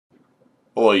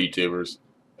Hello, YouTubers.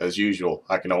 As usual,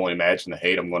 I can only imagine the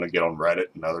hate I'm going to get on Reddit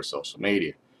and other social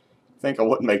media. I think I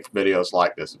wouldn't make videos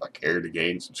like this if I cared to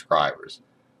gain subscribers.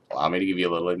 Allow me to give you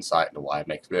a little insight into why I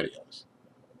make videos.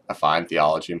 I find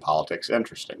theology and politics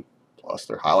interesting, plus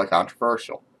they're highly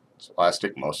controversial, so I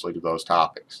stick mostly to those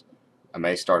topics. I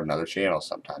may start another channel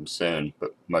sometime soon,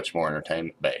 but much more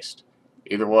entertainment based.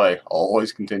 Either way, I'll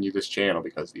always continue this channel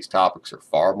because these topics are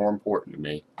far more important to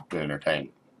me than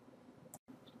entertainment.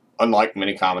 Unlike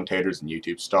many commentators and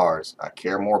YouTube stars, I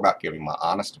care more about giving my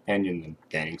honest opinion than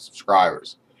gaining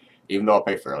subscribers. Even though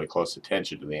I pay fairly close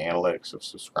attention to the analytics of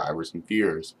subscribers and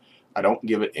viewers, I don't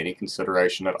give it any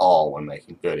consideration at all when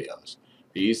making videos.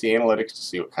 I use the analytics to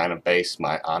see what kind of base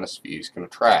my honest views can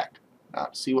attract,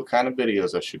 not to see what kind of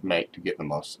videos I should make to get the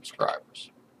most subscribers.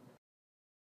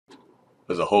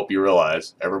 As I hope you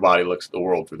realize, everybody looks at the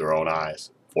world through their own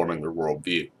eyes, forming their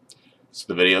worldview. So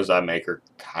the videos I make are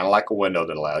kind of like a window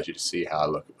that allows you to see how I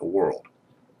look at the world.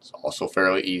 It's also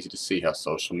fairly easy to see how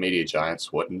social media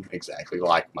giants wouldn't exactly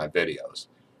like my videos.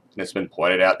 And it's been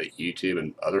pointed out that YouTube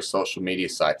and other social media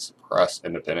sites suppress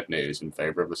independent news in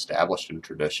favor of established and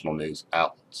traditional news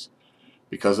outlets.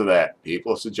 Because of that,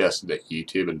 people have suggested that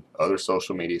YouTube and other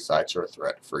social media sites are a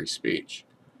threat to free speech.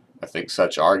 I think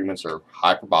such arguments are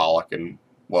hyperbolic and,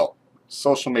 well,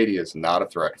 social media is not a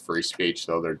threat to free speech,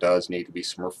 though there does need to be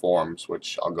some reforms,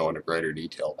 which I'll go into greater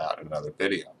detail about in another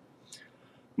video.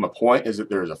 My point is that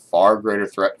there is a far greater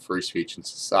threat to free speech in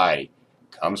society.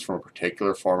 It comes from a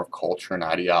particular form of culture and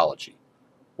ideology,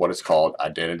 what is called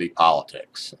identity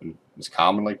politics, and is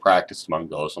commonly practiced among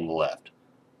those on the left.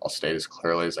 I'll state as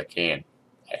clearly as I can.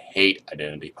 I hate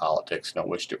identity politics and I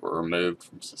wished it were removed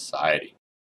from society.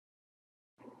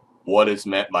 What is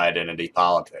meant by identity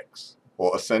politics?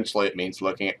 Well, essentially it means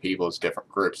looking at people as different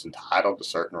groups entitled to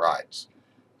certain rights.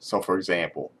 So for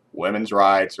example, women's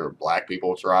rights or black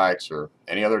people's rights or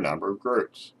any other number of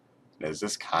groups. It is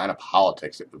this kind of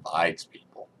politics that divides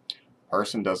people. A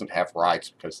person doesn't have rights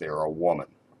because they are a woman,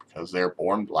 or because they are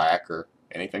born black or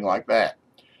anything like that.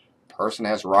 A person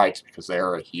has rights because they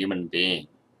are a human being.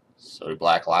 So do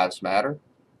Black Lives Matter?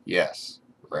 Yes.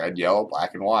 Red, yellow,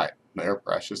 black, and white. They are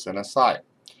precious in His sight.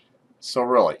 So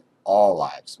really, all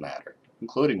lives matter,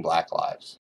 including black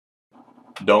lives.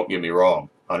 Don't get me wrong,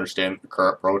 understand that the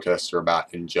current protests are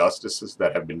about injustices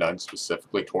that have been done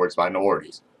specifically towards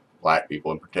minorities, black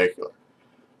people in particular.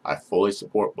 I fully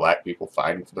support black people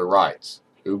fighting for their rights.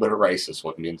 Who but a racist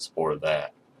wouldn't be in support of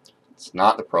that? It's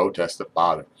not the protests that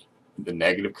bother me. The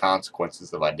negative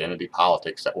consequences of identity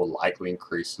politics that will likely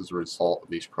increase as a result of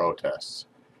these protests.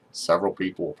 Several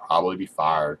people will probably be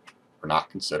fired or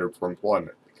not considered for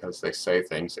employment because they say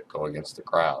things that go against the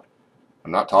crowd.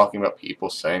 I'm not talking about people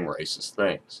saying racist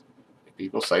things. If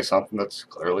people say something that's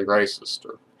clearly racist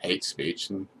or hate speech,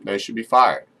 then they should be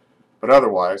fired. But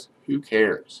otherwise, who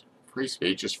cares? Free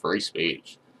speech is free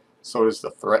speech. So it is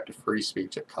the threat to free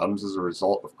speech that comes as a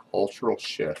result of cultural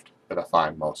shift that I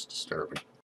find most disturbing.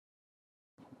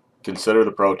 Consider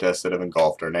the protests that have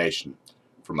engulfed our nation.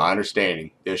 From my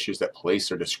understanding, the issue is that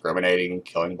police are discriminating and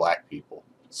killing black people.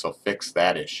 So fix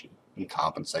that issue and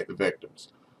compensate the victims.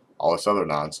 All this other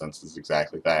nonsense is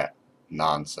exactly that,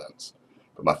 nonsense.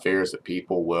 But my fear is that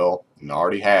people will, and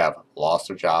already have, lost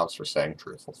their jobs for saying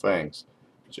truthful things,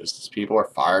 just as people are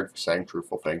fired for saying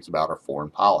truthful things about our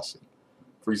foreign policy.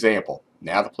 For example,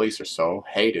 now the police are so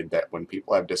hated that when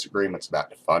people have disagreements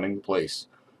about defunding the police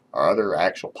or other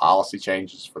actual policy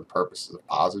changes for the purposes of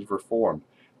positive reform,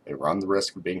 they run the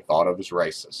risk of being thought of as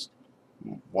racist.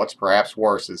 What's perhaps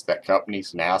worse is that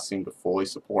companies now seem to fully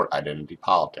support identity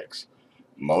politics,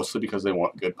 mostly because they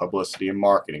want good publicity and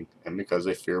marketing and because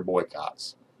they fear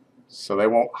boycotts. So they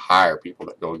won't hire people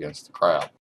that go against the crowd.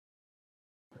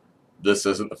 This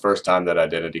isn't the first time that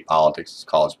identity politics has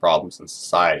caused problems in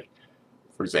society.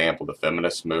 For example, the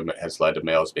feminist movement has led to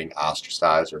males being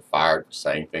ostracized or fired for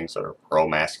saying things that are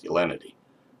pro-masculinity.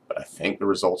 But I think the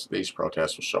results of these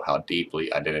protests will show how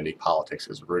deeply identity politics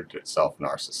has rooted itself in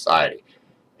our society.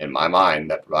 In my mind,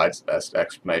 that provides the best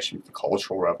explanation for the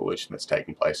cultural revolution that's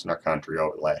taken place in our country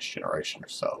over the last generation or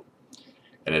so.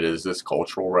 And it is this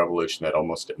cultural revolution that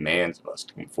almost demands of us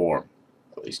to conform,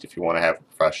 at least if you want to have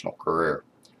a professional career.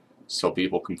 So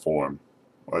people conform,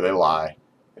 or they lie,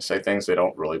 they say things they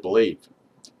don't really believe.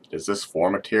 It is this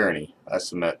form of tyranny, I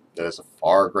submit, that is a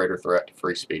far greater threat to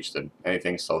free speech than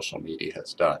anything social media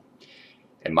has done.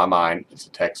 In my mind, it's a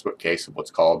textbook case of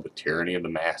what's called the tyranny of the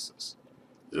masses.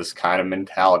 This kind of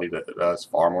mentality that does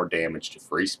far more damage to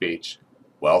free speech,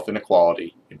 wealth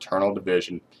inequality, internal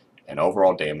division, and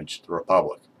overall damage to the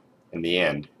republic. In the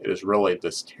end, it is really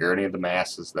this tyranny of the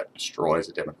masses that destroys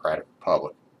a democratic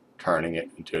republic, turning it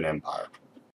into an empire.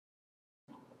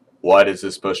 Why does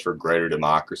this push for greater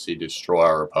democracy destroy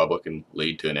our republic and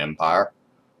lead to an empire?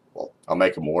 Well, I'll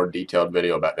make a more detailed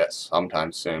video about that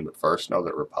sometime soon, but first know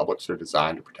that republics are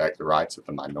designed to protect the rights of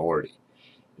the minority.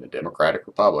 In a democratic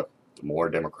republic, the more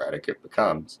democratic it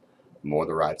becomes, the more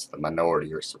the rights of the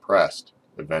minority are suppressed,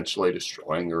 eventually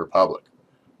destroying the republic.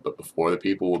 But before the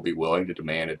people will be willing to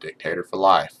demand a dictator for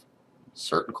life,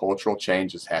 certain cultural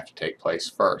changes have to take place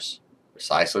first,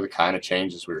 precisely the kind of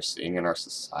changes we are seeing in our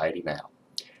society now.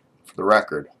 For the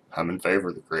record, I'm in favor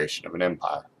of the creation of an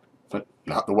empire, but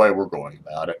not the way we're going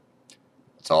about it.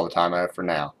 That's all the time I have for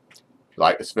now. If you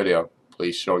like this video,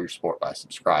 please show your support by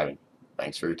subscribing.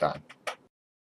 Thanks for your time.